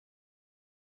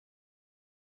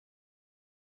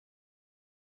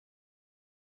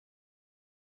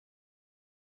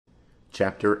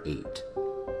Chapter 8.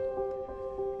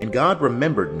 And God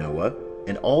remembered Noah,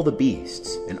 and all the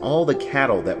beasts, and all the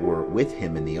cattle that were with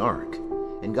him in the ark.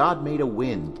 And God made a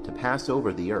wind to pass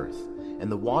over the earth,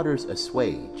 and the waters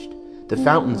assuaged. The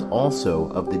fountains also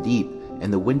of the deep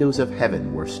and the windows of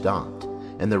heaven were stopped,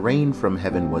 and the rain from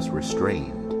heaven was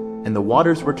restrained. And the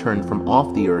waters returned from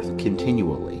off the earth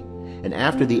continually. And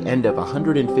after the end of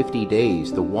 150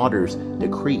 days the waters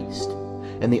decreased.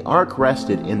 And the ark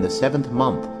rested in the 7th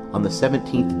month, on the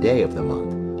 17th day of the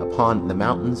month, upon the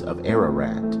mountains of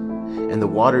Ararat. And the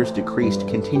waters decreased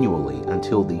continually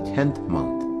until the 10th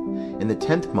month. In the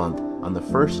 10th month, on the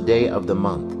 1st day of the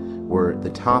month, were the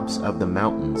tops of the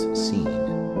mountains seen.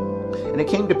 And it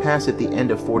came to pass at the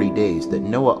end of 40 days that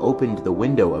Noah opened the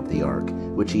window of the ark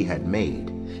which he had made.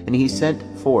 And he sent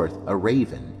forth a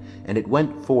raven, and it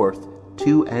went forth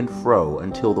to and fro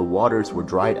until the waters were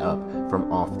dried up from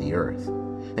off the earth.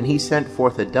 And he sent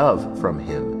forth a dove from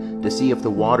him, to see if the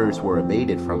waters were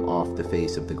abated from off the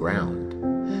face of the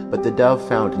ground. But the dove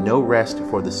found no rest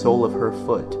for the sole of her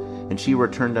foot, and she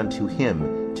returned unto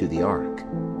him to the ark.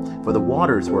 For the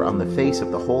waters were on the face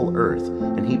of the whole earth,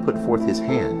 and he put forth his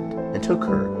hand, and took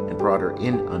her, and brought her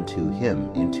in unto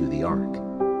him into the ark.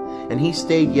 And he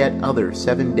stayed yet other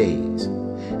 7 days.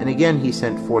 And again he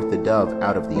sent forth the dove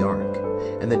out of the ark.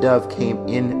 And the dove came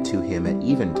in to him at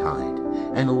eventide,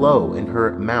 and lo, in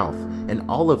her mouth an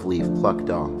olive leaf plucked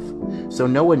off. So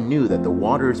Noah knew that the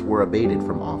waters were abated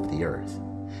from off the earth.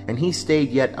 And he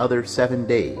stayed yet other 7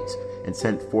 days, and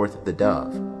sent forth the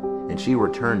dove, and she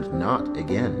returned not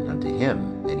again unto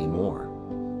him any more.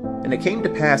 And it came to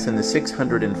pass in the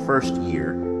 601st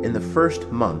year, in the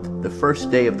 1st month, the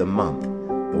 1st day of the month,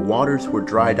 the waters were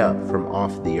dried up from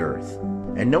off the earth.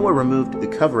 And Noah removed the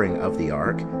covering of the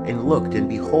ark, and looked, and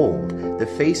behold, the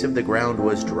face of the ground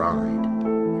was dried.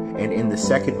 And in the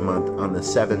 2nd month, on the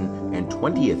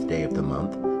 27th day of the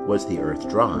month, was the earth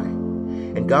dry.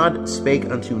 And God spake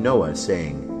unto Noah,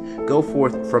 saying, Go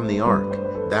forth from the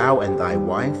ark, thou and thy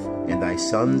wife, and thy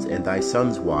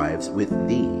sons' wives with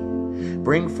thee.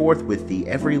 Bring forth with thee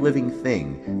every living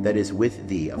thing that is with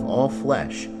thee of all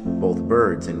flesh, both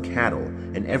birds and cattle,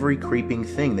 and every creeping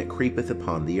thing that creepeth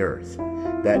upon the earth,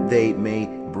 that they may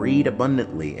breed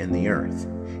abundantly in the earth,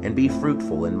 and be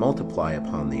fruitful and multiply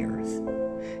upon the earth.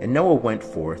 And Noah went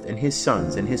forth, and his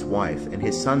sons, and his wife, and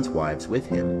his sons' wives with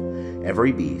him,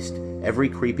 every beast, every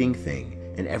creeping thing,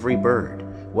 and every bird,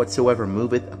 whatsoever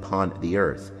moveth upon the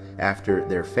earth, after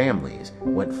their families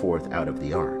went forth out of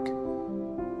the ark.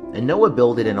 And Noah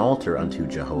builded an altar unto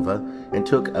Jehovah, and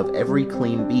took of every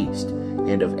clean beast,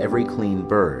 and of every clean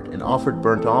bird, and offered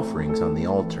burnt offerings on the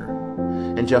altar.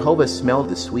 And Jehovah smelled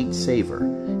the sweet savor,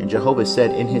 and Jehovah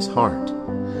said in his heart,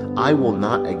 I will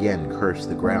not again curse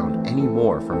the ground any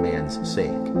more for man's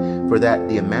sake, for that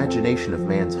the imagination of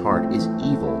man's heart is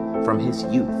evil from his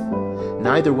youth.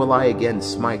 Neither will I again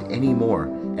smite any more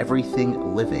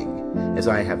everything living, as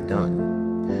I have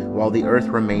done. While the earth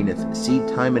remaineth, seed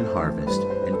time and harvest,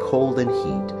 and cold and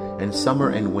heat, and summer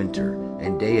and winter,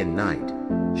 and day and night,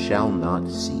 shall not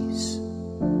cease.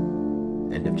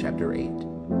 End of chapter 8.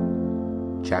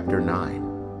 Chapter 9.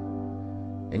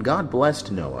 And God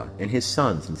blessed Noah and his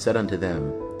sons, and said unto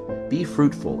them, Be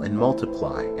fruitful, and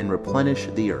multiply, and replenish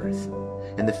the earth.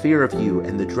 And the fear of you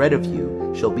and the dread of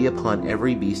you shall be upon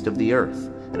every beast of the earth,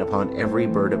 and upon every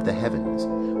bird of the heavens,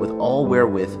 with all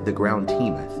wherewith the ground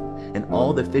teemeth, and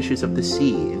all the fishes of the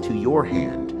sea into your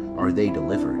hand are they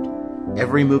delivered.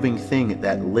 Every moving thing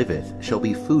that liveth shall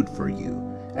be food for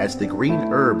you, as the green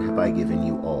herb have I given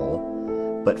you all.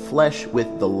 But flesh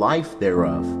with the life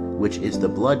thereof, which is the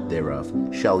blood thereof,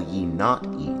 shall ye not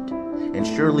eat. And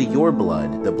surely your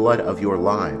blood, the blood of your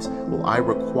lives, will I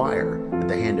require. At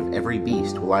the hand of every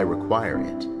beast will I require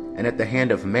it. And at the hand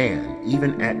of man,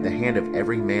 even at the hand of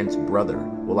every man's brother,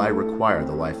 will I require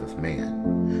the life of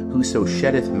man. Whoso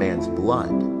sheddeth man's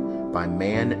blood, by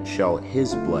man shall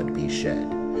his blood be shed.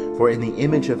 For in the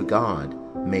image of God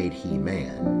made he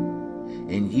man.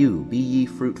 In you be ye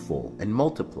fruitful, and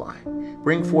multiply.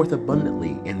 Bring forth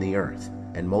abundantly in the earth,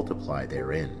 and multiply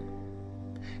therein.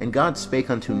 And God spake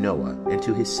unto Noah, and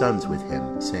to his sons with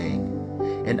him,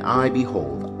 saying, And I,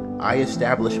 behold, I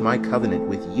establish my covenant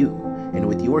with you, and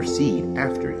with your seed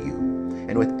after you,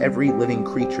 and with every living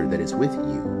creature that is with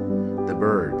you, the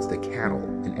birds, the cattle,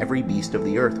 and every beast of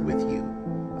the earth with you,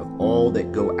 of all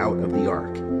that go out of the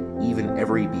ark, even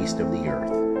every beast of the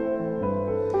earth.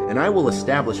 And I will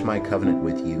establish my covenant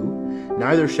with you,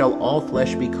 neither shall all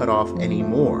flesh be cut off any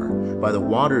more by the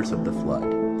waters of the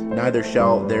flood, neither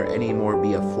shall there any more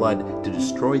be a flood to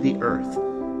destroy the earth.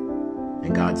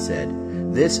 And God said,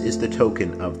 This is the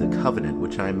token of the covenant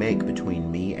which I make between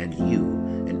me and you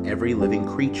and every living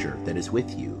creature that is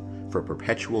with you for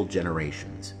perpetual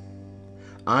generations.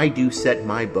 I do set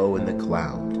my bow in the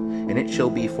cloud, and it shall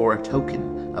be for a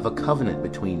token of a covenant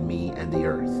between me and the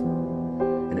earth.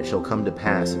 And it shall come to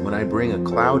pass, when I bring a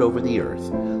cloud over the earth,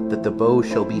 that the bow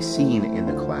shall be seen in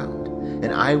the cloud,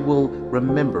 and I will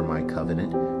remember my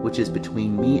covenant, which is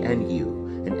between me and you,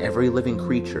 and every living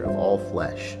creature of all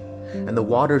flesh. And the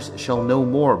waters shall no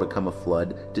more become a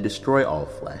flood to destroy all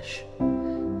flesh.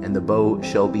 And the bow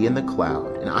shall be in the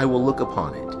cloud, and I will look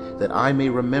upon it, that I may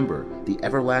remember the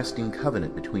everlasting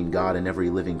covenant between God and every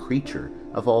living creature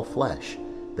of all flesh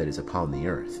that is upon the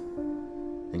earth.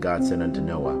 And God said unto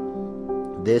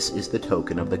Noah, This is the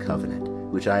token of the covenant,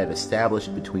 which I have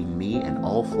established between me and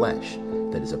all flesh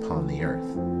that is upon the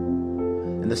earth.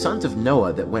 And the sons of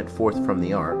Noah that went forth from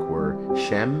the ark were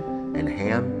Shem, and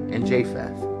Ham, and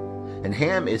Japheth. And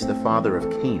Ham is the father of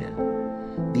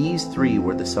Canaan. These three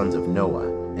were the sons of Noah,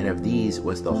 and of these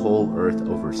was the whole earth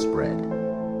overspread.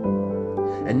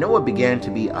 And Noah began to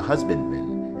be a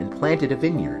husbandman, and planted a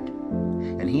vineyard.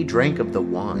 And he drank of the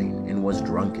wine, and was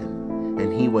drunken,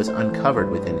 and he was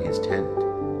uncovered within his tent.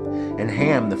 And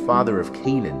Ham, the father of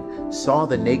Canaan, saw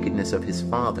the nakedness of his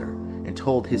father, and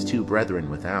told his two brethren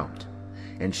without.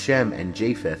 And Shem and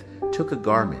Japheth took a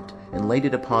garment, and laid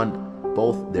it upon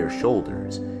both their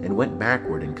shoulders, and went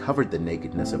backward, and covered the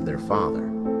nakedness of their father.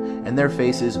 And their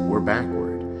faces were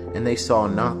backward, and they saw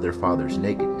not their father's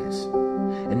nakedness.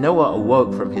 And Noah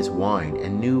awoke from his wine,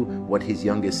 and knew what his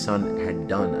youngest son had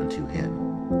done unto him.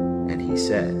 And he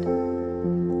said,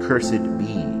 Cursed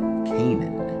be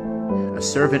Canaan, a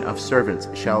servant of servants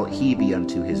shall he be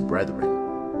unto his brethren.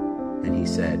 And he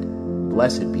said,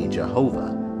 Blessed be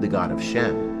Jehovah, the God of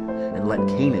Shem, and let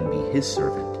Canaan be his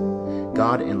servant.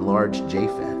 God enlarge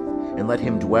Japheth, and let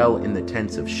him dwell in the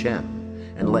tents of Shem,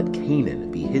 and let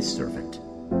Canaan be his servant.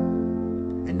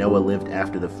 And Noah lived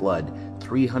after the flood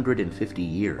 350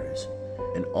 years,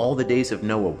 and all the days of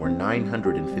Noah were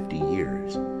 950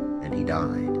 years, and he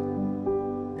died.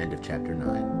 End of chapter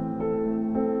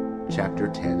 9. Chapter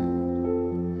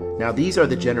 10. Now these are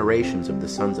the generations of the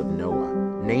sons of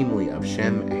Noah, namely of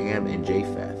Shem, Ham, and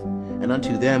Japheth, and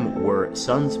unto them were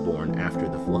sons born after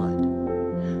the flood.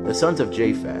 The sons of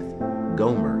Japheth,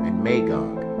 Gomer, and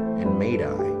Magog, and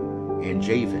Madai, and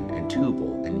Javan, and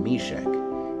Tubal, and Meshech,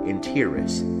 and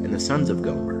Tiras, and the sons of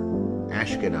Gomer,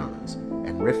 Ashkenaz,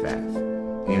 and Riphath,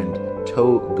 and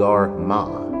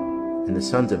Togarmah, and the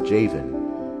sons of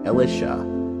Javan, Elisha,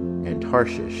 and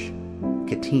Tarshish,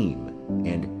 Kittim,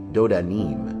 and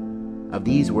Dodanim. Of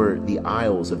these were the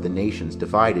isles of the nations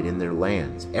divided in their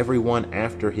lands, every one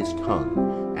after his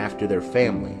tongue, after their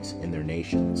families in their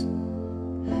nations.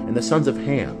 And the sons of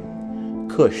Ham,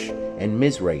 Cush, and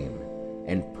Mizraim,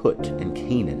 and Put, and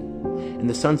Canaan. And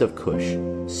the sons of Cush,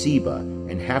 Seba,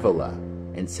 and Havilah,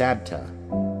 and Sabta,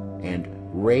 and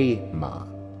Ramah,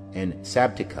 and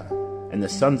Sabtika. And the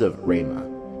sons of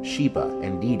Ramah, Sheba,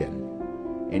 and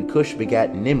Dedan. And Cush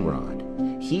begat Nimrod.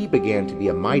 He began to be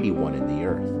a mighty one in the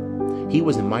earth. He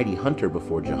was a mighty hunter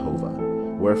before Jehovah.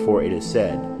 Wherefore it is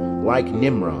said, Like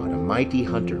Nimrod, a mighty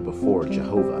hunter before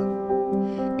Jehovah.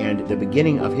 And the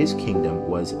beginning of his kingdom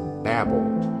was Babel,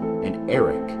 and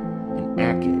Erech, and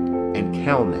Akkad, and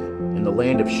Calneh, in the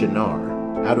land of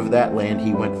Shinar. Out of that land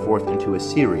he went forth into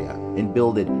Assyria, and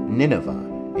builded Nineveh,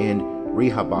 and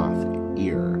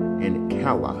Rehoboth-ir, and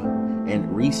Calah, and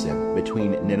Resen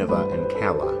between Nineveh and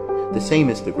Calah. The same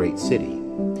is the great city.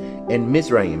 And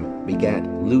Mizraim begat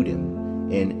Ludim,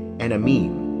 and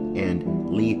Anamim, and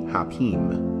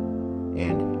Lehapim,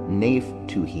 and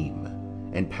Naphtuhim,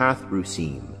 and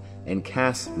Pathrusim, and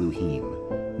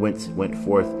Casluhim, whence went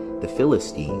forth the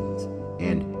Philistines,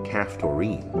 and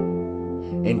Caphtorim.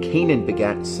 And Canaan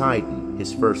begat Sidon,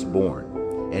 his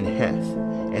firstborn, and Heth,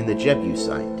 and the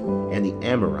Jebusite, and the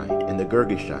Amorite, and the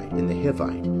Girgashite, and the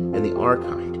Hivite, and the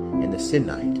Archite, and the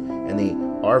Sinite, and the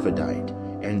Arvadite,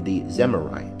 and the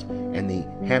Zemarite, and the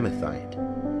Hamathite.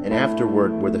 And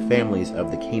afterward were the families of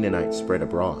the Canaanites spread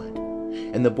abroad.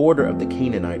 And the border of the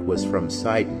Canaanite was from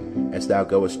Sidon, as thou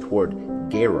goest toward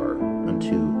Gerar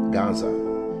unto Gaza,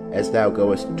 as thou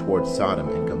goest toward Sodom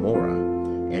and Gomorrah,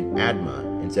 and Admah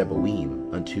and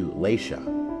Zeboim unto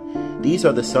Lasha. These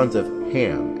are the sons of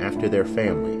Ham after their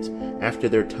families, after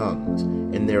their tongues,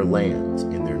 in their lands,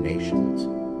 in their nations.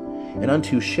 And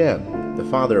unto Shem, the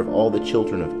father of all the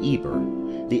children of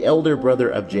Eber, the elder brother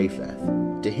of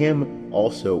Japheth, to him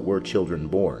also were children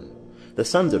born. The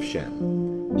sons of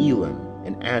Shem, Elam,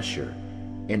 and Asher,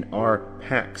 and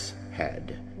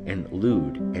Arpachshad, and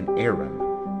Lud, and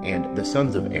Aram. And the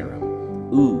sons of Aram,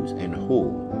 Uz, and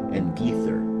Hul, and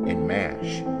Gether, and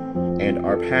Mash. And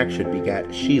Arpachshad begat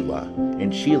Shelah,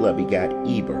 and Shelah begat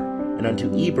Eber. And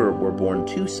unto Eber were born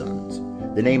 2 sons.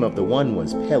 The name of the one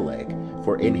was Peleg,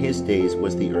 for in his days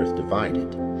was the earth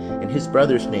divided. And his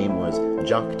brother's name was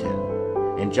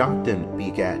Joktan. And Joktan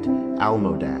begat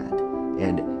Almodad,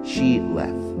 and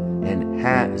Sheleph, and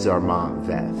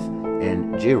Hazarmaveth,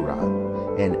 and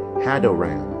Jirah, and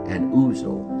Hadoram, and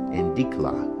Uzal, and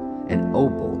Diklah, and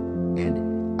Obal,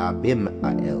 and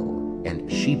Abimael,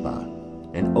 and Sheba,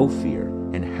 and Ophir,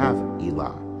 and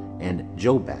Havilah, and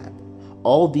Jobab.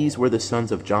 All these were the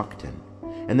sons of Joktan,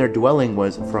 and their dwelling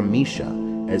was from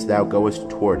Mesha, as thou goest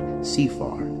toward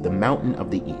Sephar, the mountain of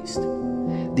the east.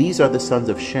 These are the sons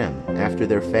of Shem, after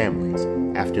their families,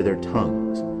 after their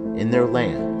tongues, in their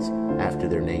lands, after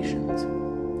their nations.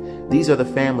 These are the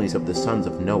families of the sons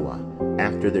of Noah,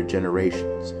 after their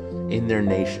generations, in their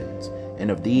nations,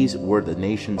 and of these were the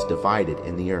nations divided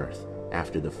in the earth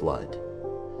after the flood.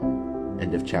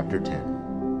 End of chapter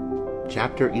 10.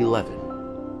 Chapter 11.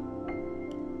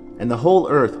 And the whole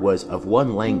earth was of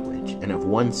one language and of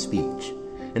one speech.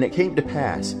 And it came to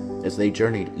pass, as they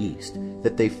journeyed east,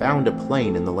 that they found a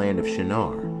plain in the land of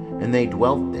Shinar, and they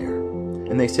dwelt there.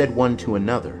 And they said one to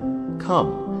another,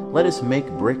 Come, let us make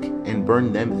brick and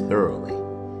burn them thoroughly.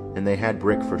 And they had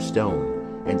brick for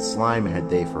stone, and slime had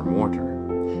they for mortar.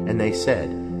 And they said,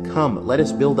 Come, let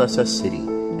us build us a city,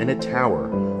 and a tower,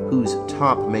 whose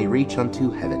top may reach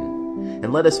unto heaven.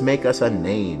 And let us make us a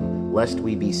name, lest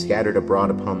we be scattered abroad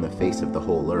upon the face of the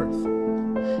whole earth.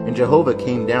 And Jehovah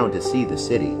came down to see the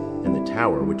city, and the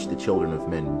tower which the children of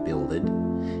men builded.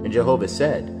 And Jehovah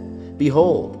said,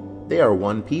 Behold, they are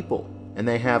one people, and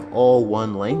they have all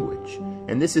one language,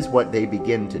 and this is what they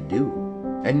begin to do.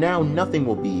 And now nothing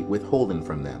will be withholden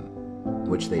from them,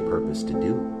 which they purpose to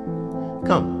do.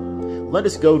 Come, let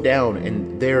us go down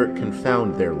and there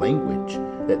confound their language,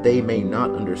 that they may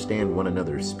not understand one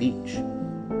another's speech.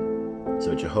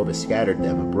 So Jehovah scattered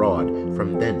them abroad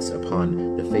from thence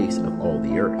upon the face of all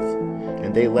the earth,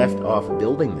 and they left off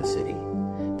building the city.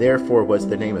 Therefore was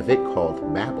the name of it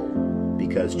called Babel,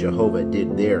 because Jehovah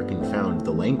did there confound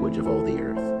the language of all the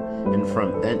earth, and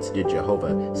from thence did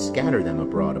Jehovah scatter them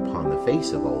abroad upon the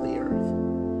face of all the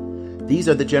earth. These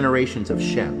are the generations of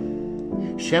Shem.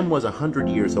 Shem was 100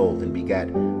 years old and begat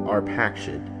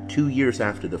Arpachshad 2 years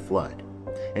after the flood.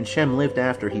 And Shem lived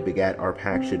after he begat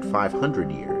Arpachshad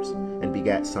 500 years, and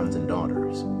begat sons and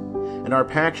daughters. And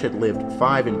Arpachshad lived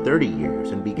 35 years,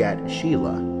 and begat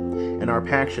Shelah. And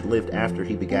Arpachshad lived after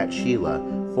he begat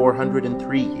Shelah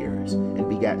 403 years, and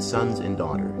begat sons and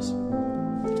daughters.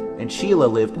 And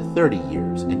Shelah lived 30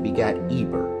 years, and begat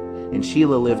Eber. And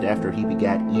Shelah lived after he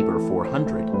begat Eber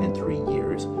 403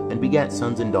 years, and begat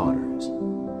sons and daughters.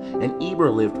 And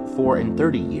Eber lived 34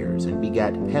 years, and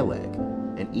begat Peleg.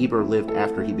 And Eber lived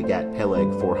after he begat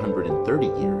Peleg 430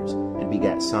 years, and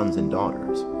begat sons and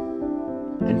daughters.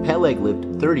 And Peleg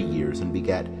lived 30 years, and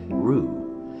begat Reu.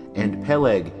 And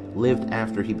Peleg lived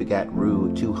after he begat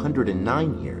Reu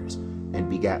 209 years, and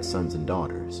begat sons and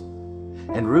daughters.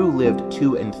 And Reu lived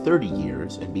 32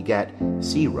 years, and begat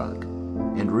Serug.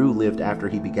 And Reu lived after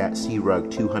he begat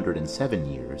Serug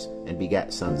 207 years, and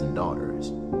begat sons and daughters.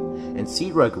 And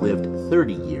Serug lived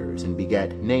 30 years, and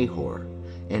begat Nahor.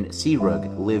 And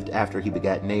Serug lived after he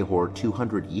begat Nahor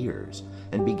 200 years,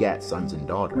 and begat sons and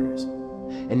daughters.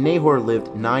 And Nahor lived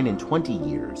 29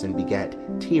 years, and begat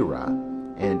Terah.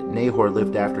 And Nahor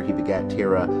lived after he begat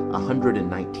Terah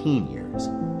 119 years,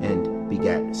 and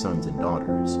begat sons and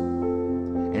daughters.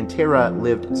 And Terah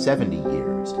lived 70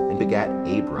 years, and begat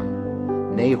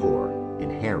Abram, Nahor,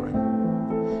 and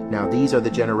Haran. Now these are the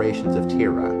generations of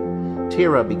Terah.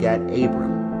 Terah begat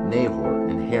Abram, Nahor,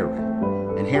 and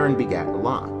Haran. And Haran begat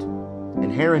Lot.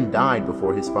 And Haran died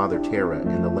before his father Terah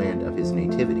in the land of his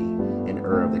nativity, in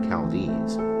Ur of the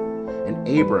Chaldees. And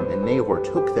Abram and Nahor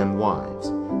took them wives.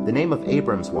 The name of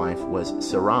Abram's wife was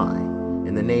Sarai,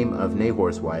 and the name of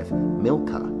Nahor's wife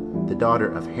Milcah, the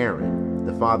daughter of Haran,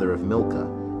 the father of Milcah,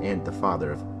 and the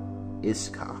father of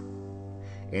Iscah.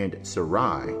 And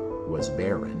Sarai was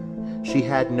barren. She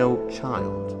had no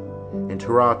child. And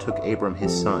Terah took Abram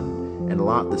his son, and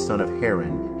Lot the son of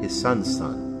Haran, his son's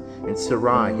son, and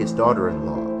Sarai his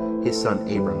daughter-in-law, his son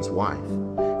Abram's wife.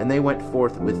 And they went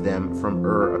forth with them from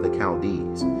Ur of the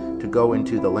Chaldees, to go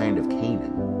into the land of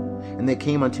Canaan. And they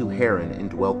came unto Haran, and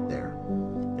dwelt there.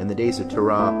 And the days of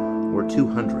Terah were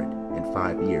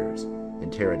 205 years,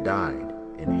 and Terah died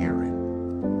in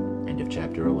Haran. End of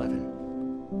chapter 11.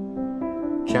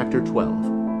 Chapter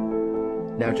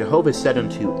 12. Now Jehovah said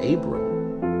unto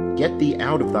Abram, Get thee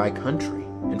out of thy country,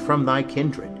 and from thy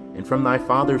kindred, and from thy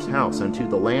father's house unto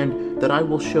the land that I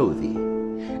will show thee,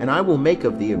 And I will make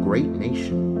of thee a great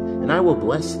nation, and I will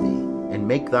bless thee, and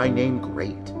make thy name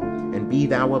great, and be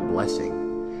thou a blessing.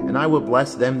 And I will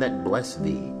bless them that bless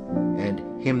thee,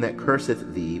 and him that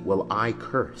curseth thee will I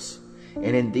curse.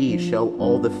 And in thee shall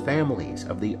all the families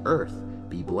of the earth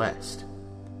be blessed.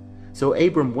 So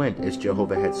Abram went as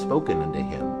Jehovah had spoken unto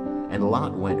him, and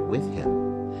Lot went with him.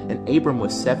 And Abram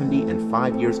was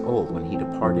 75 years old when he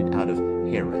departed out of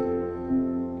Haran.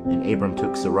 And Abram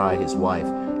took Sarai his wife,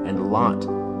 and Lot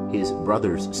his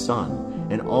brother's son,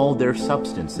 and all their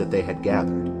substance that they had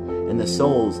gathered, and the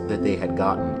souls that they had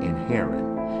gotten in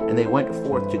Haran. And they went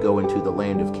forth to go into the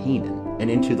land of Canaan,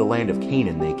 and into the land of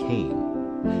Canaan they came.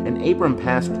 And Abram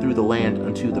passed through the land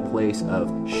unto the place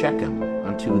of Shechem,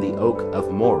 unto the oak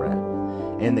of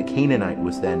Moreh, and the Canaanite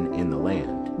was then in the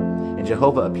land. And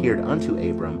Jehovah appeared unto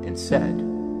Abram, and said,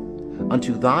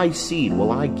 Unto thy seed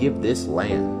will I give this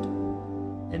land.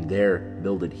 And there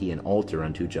builded he an altar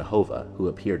unto Jehovah, who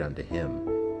appeared unto him.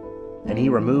 And he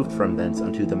removed from thence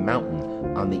unto the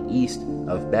mountain on the east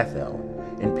of Bethel,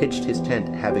 and pitched his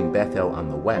tent, having Bethel on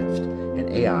the west, and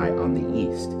Ai on the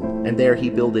east. And there he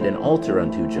builded an altar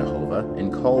unto Jehovah,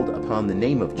 and called upon the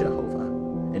name of Jehovah.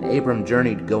 And Abram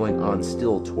journeyed, going on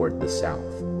still toward the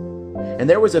south. And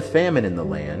there was a famine in the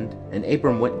land, and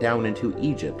Abram went down into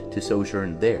Egypt to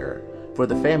sojourn there, for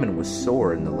the famine was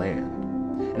sore in the land.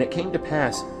 And it came to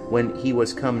pass, when he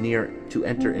was come near to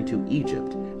enter into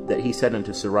Egypt, that he said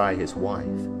unto Sarai his wife,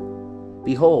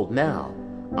 Behold, now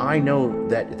I know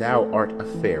that thou art a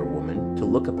fair woman to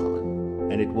look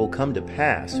upon. And it will come to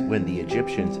pass, when the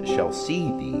Egyptians shall see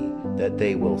thee, that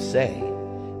they will say,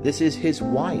 This is his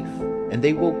wife, and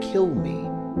they will kill me,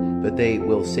 but they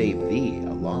will save thee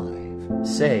alive.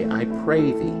 Say, I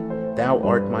pray thee, thou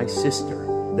art my sister,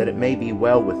 that it may be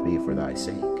well with me for thy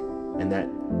sake, and that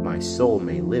my soul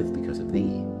may live because of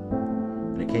thee.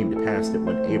 And it came to pass that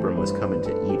when Abram was come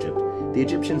into Egypt, the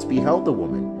Egyptians beheld the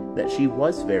woman, that she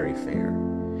was very fair.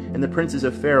 And the princes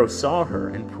of Pharaoh saw her,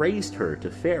 and praised her to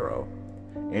Pharaoh.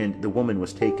 And the woman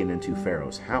was taken into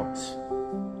Pharaoh's house.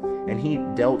 And he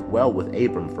dealt well with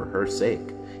Abram for her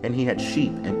sake. And he had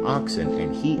sheep, and oxen,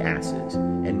 and he-asses,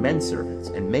 and men-servants,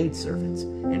 and maidservants,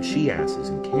 and she-asses,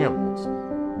 and camels.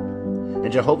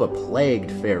 And Jehovah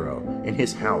plagued Pharaoh and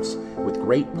his house with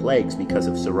great plagues because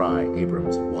of Sarai,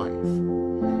 Abram's wife.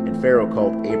 And Pharaoh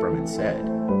called Abram and said,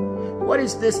 What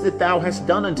is this that thou hast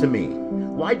done unto me?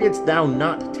 Why didst thou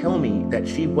not tell me that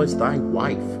she was thy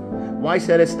wife? Why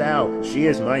saidst thou, She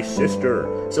is my sister,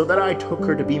 so that I took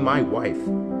her to be my wife?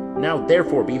 Now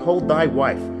therefore, behold thy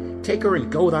wife, take her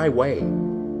and go thy way.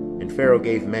 And Pharaoh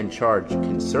gave men charge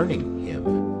concerning him,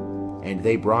 and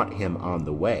they brought him on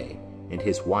the way, and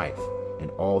his wife, and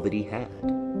all that he had.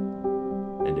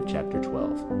 End of chapter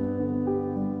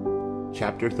 12.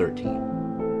 Chapter 13.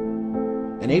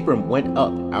 And Abram went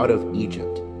up out of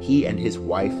Egypt, he and his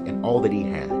wife, and all that he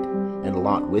had, and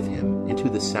Lot with him, into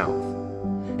the south.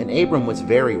 And Abram was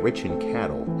very rich in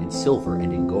cattle, in silver,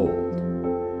 and in gold.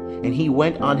 And he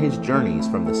went on his journeys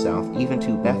from the south even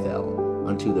to Bethel,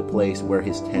 unto the place where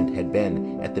his tent had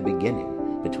been at the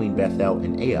beginning, between Bethel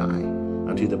and Ai,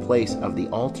 unto the place of the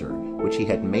altar, which he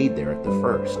had made there at the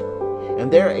first.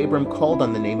 And there Abram called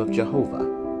on the name of Jehovah.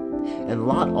 And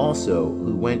Lot also,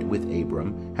 who went with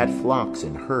Abram, had flocks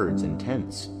and herds and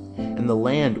tents. And the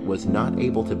land was not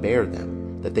able to bear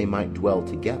them, that they might dwell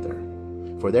together.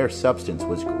 For their substance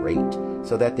was great,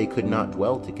 so that they could not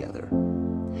dwell together.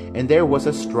 And there was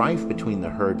a strife between the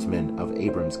herdsmen of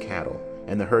Abram's cattle,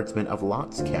 and the herdsmen of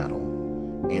Lot's cattle.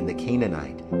 And the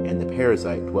Canaanite and the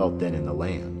Perizzite dwelt then in the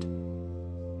land.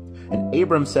 And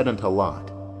Abram said unto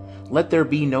Lot, Let there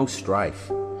be no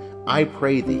strife, I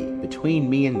pray thee, between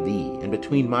me and thee, and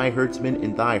between my herdsmen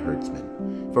and thy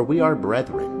herdsmen, for we are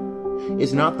brethren.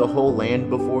 Is not the whole land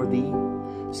before thee?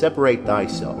 Separate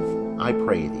thyself, I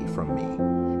pray thee, from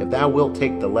me. If thou wilt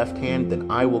take the left hand, then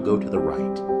I will go to the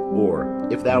right. Or,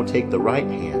 if thou take the right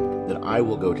hand, then I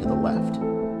will go to the left.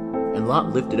 And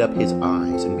Lot lifted up his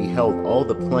eyes, and beheld all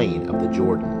the plain of the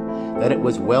Jordan, that it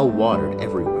was well watered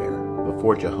everywhere,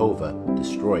 before Jehovah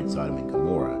destroyed Sodom and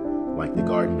Gomorrah, like the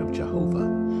garden of Jehovah,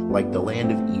 like the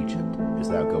land of Egypt, as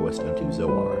thou goest unto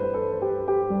Zoar.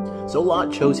 So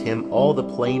Lot chose him all the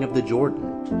plain of the Jordan,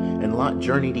 and Lot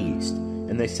journeyed east,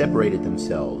 and they separated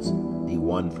themselves, the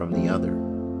one from the other.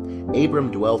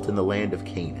 Abram dwelt in the land of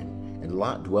Canaan, and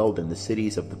Lot dwelled in the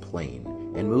cities of the plain,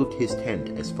 and moved his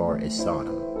tent as far as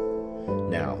Sodom.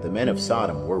 Now the men of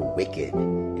Sodom were wicked,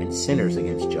 and sinners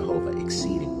against Jehovah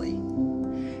exceedingly.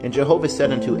 And Jehovah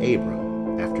said unto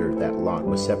Abram, after that Lot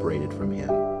was separated from him,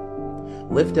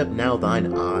 Lift up now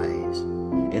thine eyes,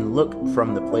 and look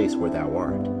from the place where thou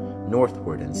art,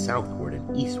 northward and southward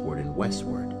and eastward and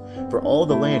westward. For all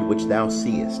the land which thou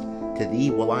seest, to thee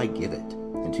will I give it,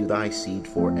 and to thy seed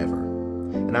forever.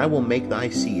 And I will make thy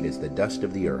seed as the dust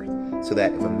of the earth, so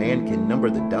that if a man can number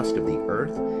the dust of the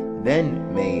earth,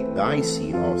 then may thy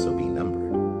seed also be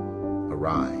numbered.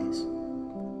 Arise,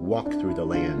 walk through the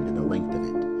land in the length of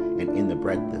it, and in the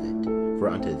breadth of it, for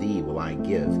unto thee will I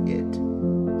give it.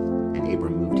 And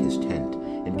Abram moved his tent,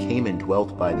 and came and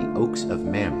dwelt by the oaks of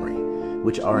Mamre,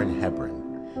 which are in Hebron,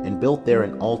 and built there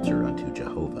an altar unto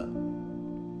Jehovah.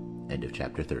 End of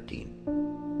chapter 13.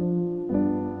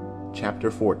 Chapter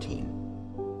 14.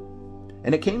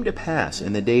 And it came to pass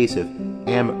in the days of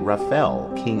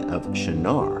Amraphel, king of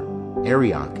Shinar,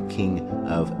 Arioch, king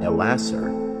of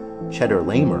Elasar,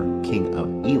 Chedorlaomer, king of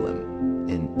Elam,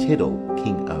 and Tidal,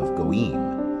 king of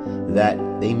Goim, that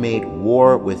they made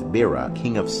war with Bera,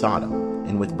 king of Sodom,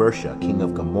 and with Bersha, king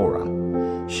of Gomorrah,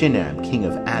 Shinab, king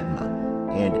of Admah,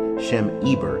 and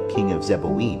Shem-Eber, king of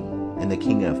Zeboim, and the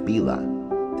king of Bela,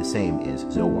 the same is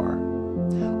Zoar.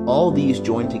 All these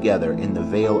joined together in the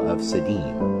vale of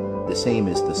Siddim, the same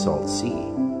is the Salt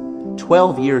Sea.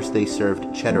 12 years they served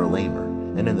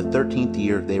Chedorlaomer, and in the 13th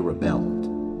year they rebelled.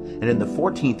 And in the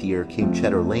 14th year came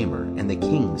Chedorlaomer and the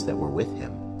kings that were with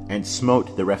him, and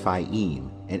smote the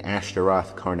Rephaim, and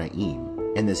Ashtaroth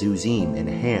Karnaim, and the Zuzim in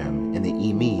Ham, and the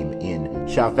Emim in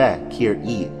Shaveh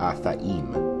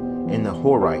Kir-e-Athaim, and the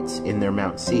Horites in their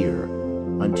Mount Seir,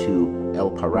 unto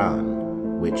El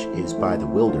Paran, which is by the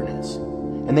wilderness.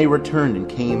 And they returned and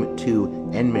came to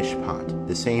Enmishpat,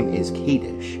 the same is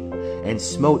Kadesh, and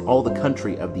smote all the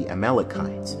country of the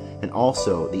Amalekites, and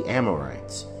also the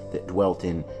Amorites that dwelt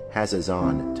in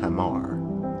Hazazon Tamar.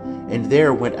 And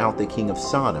there went out the king of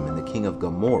Sodom, and the king of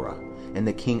Gomorrah, and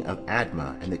the king of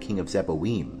Admah, and the king of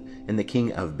Zeboim, and the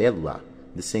king of Bela,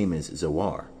 the same is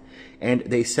Zoar. And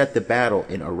they set the battle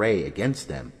in array against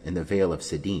them in the vale of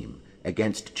Siddim,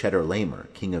 against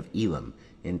Chedorlaomer, king of Elam,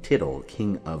 and Tidal,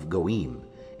 king of Goim,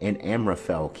 and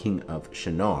Amraphel, king of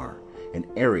Shinar, and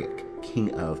Arioch,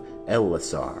 king of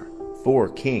Elasar, 4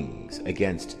 kings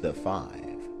against the 5.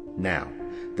 Now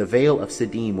the vale of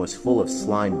Siddim was full of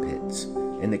slime pits,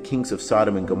 and the kings of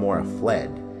Sodom and Gomorrah fled,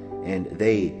 and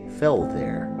they fell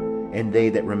there, and they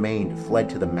that remained fled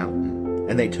to the mountain.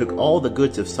 And they took all the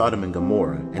goods of Sodom and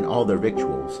Gomorrah, and all their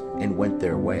victuals, and went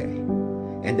their way.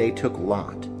 And they took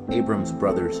Lot, Abram's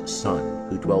brother's son,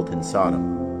 who dwelt in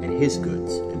Sodom, and his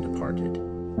goods, and departed.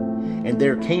 And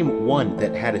there came one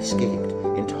that had escaped,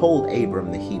 and told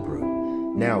Abram the Hebrew.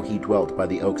 Now he dwelt by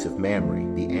the oaks of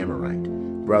Mamre, the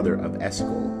Amorite, brother of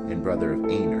Eshcol, and brother of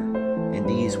Aner, and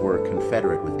these were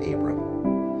confederate with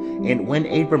Abram. And when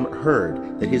Abram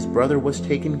heard that his brother was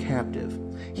taken captive,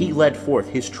 he led forth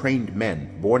his trained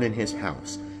men, born in his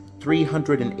house,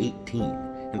 318,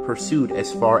 and pursued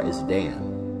as far as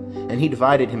Dan. And he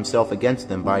divided himself against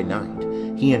them by night,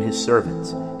 he and his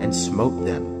servants, and smote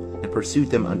them, and pursued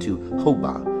them unto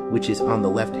Hobah, which is on the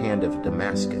left hand of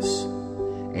Damascus.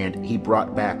 And he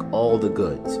brought back all the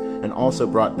goods, and also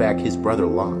brought back his brother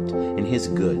Lot, and his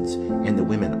goods, and the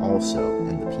women also,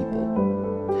 and the people.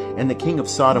 And the king of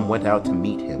Sodom went out to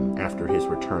meet him after his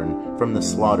return from the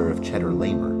slaughter of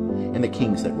Chedorlaomer, and the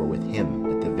kings that were with him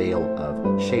at the vale of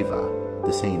Shaveh,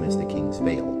 the same as the king's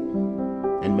vale.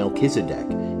 And Melchizedek,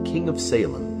 king of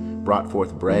Salem, brought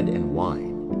forth bread and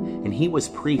wine, and he was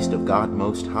priest of God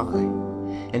Most High.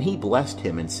 And he blessed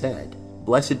him and said,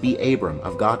 Blessed be Abram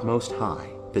of God Most High,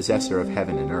 possessor of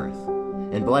heaven and earth.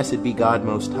 And blessed be God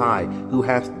Most High, who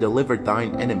hath delivered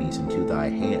thine enemies into thy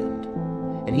hand.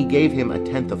 And he gave him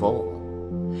 1/10 of all.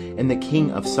 And the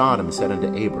king of Sodom said unto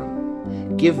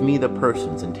Abram, Give me the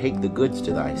persons, and take the goods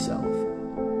to thyself.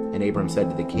 And Abram said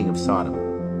to the king of Sodom,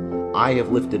 I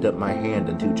have lifted up my hand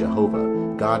unto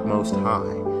Jehovah, God Most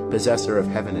High, possessor of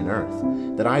heaven and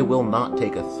earth, that I will not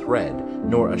take a thread,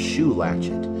 nor a shoe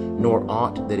latchet, nor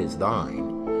aught that is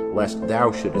thine, lest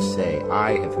thou shouldest say,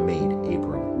 I have made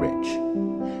Abram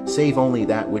rich. Save only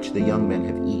that which the young men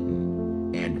have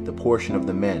eaten, and the portion of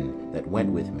the men that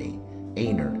went with me,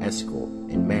 Aner, Eshcol,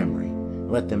 and Mamre,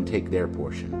 let them take their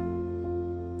portion.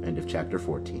 End of chapter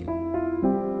 14.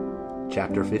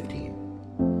 Chapter 15.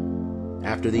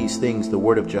 After these things the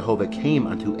word of Jehovah came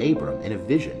unto Abram in a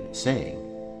vision, saying,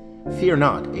 Fear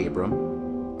not,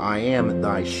 Abram, I am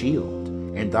thy shield,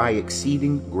 and thy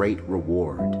exceeding great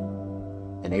reward.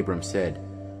 And Abram said,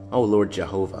 O Lord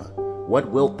Jehovah, what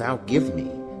wilt thou give me,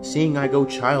 seeing I go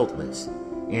childless?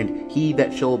 And he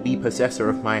that shall be possessor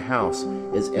of my house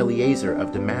is Eliezer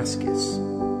of Damascus.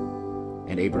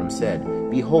 And Abram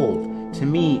said, Behold, to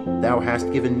me thou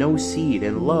hast given no seed,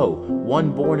 and lo,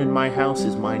 one born in my house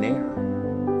is mine heir.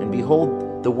 And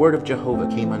behold, the word of Jehovah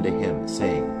came unto him,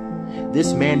 saying,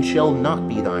 This man shall not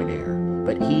be thine heir,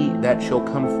 but he that shall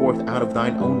come forth out of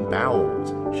thine own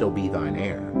bowels shall be thine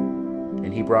heir.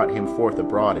 And he brought him forth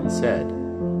abroad and said,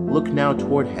 Look now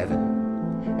toward heaven,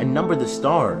 and number the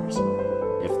stars,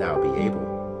 if thou be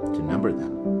able to number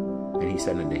them. And he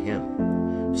said unto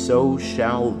him, So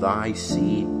shall thy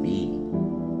seed be.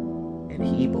 And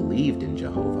he believed in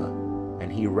Jehovah,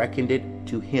 and he reckoned it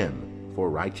to him for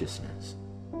righteousness.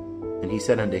 And he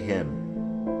said unto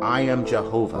him, I am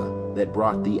Jehovah that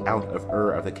brought thee out of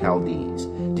Ur of the Chaldees,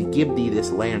 to give thee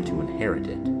this land to inherit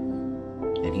it.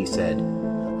 And he said,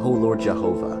 O Lord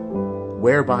Jehovah,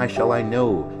 whereby shall I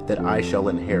know that I shall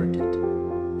inherit it?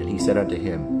 And he said unto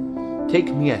him,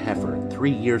 Take me a heifer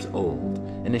 3 years old,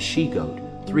 and a she-goat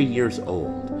 3 years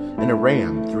old, and a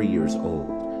ram 3 years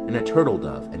old, and a turtle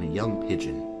dove, and a young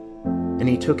pigeon. And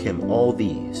he took him all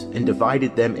these, and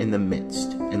divided them in the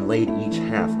midst, and laid each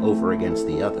half over against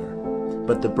the other.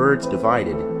 But the birds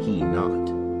divided he not.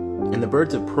 And the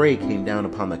birds of prey came down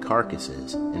upon the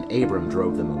carcasses, and Abram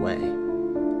drove them away.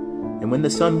 And when the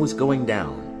sun was going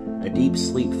down, a deep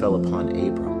sleep fell upon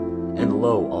Abram, and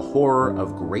lo, a horror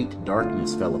of great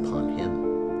darkness fell upon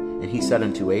him. And he said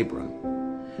unto Abram,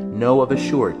 Know of a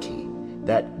surety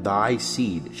that thy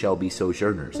seed shall be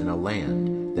sojourners in a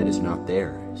land that is not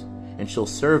theirs, and shall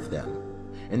serve them,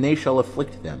 and they shall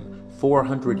afflict them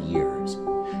 400 years.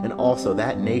 And also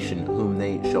that nation whom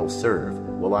they shall serve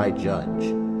will I judge,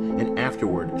 and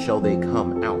afterward shall they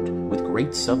come out with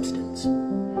great substance.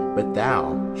 But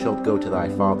thou shalt go to thy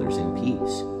fathers in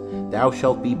peace. Thou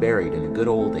shalt be buried in a good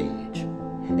old age.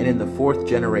 And in the 4th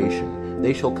generation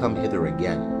they shall come hither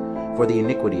again, for the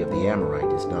iniquity of the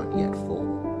Amorite is not yet full.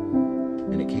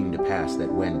 And it came to pass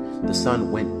that when the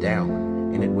sun went down,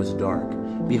 and it was dark,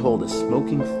 behold, a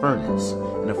smoking furnace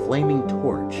and a flaming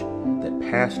torch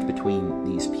that passed between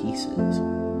these pieces.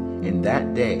 In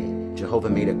that day Jehovah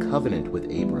made a covenant with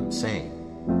Abram, saying,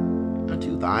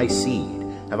 Unto thy seed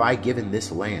have I given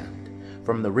this land,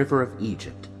 from the river of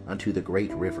Egypt unto the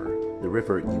great river, the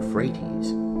river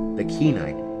Euphrates, the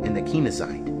Kenite, and the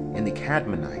Kenizzite, and the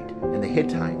Cadmonite, and the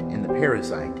Hittite, and the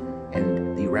Perizzite,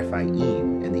 and the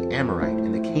Rephaim, and the Amorite,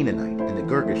 and the Canaanite, and the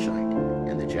Girgashite,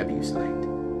 and the Jebusite.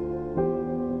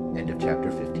 End of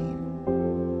chapter 15.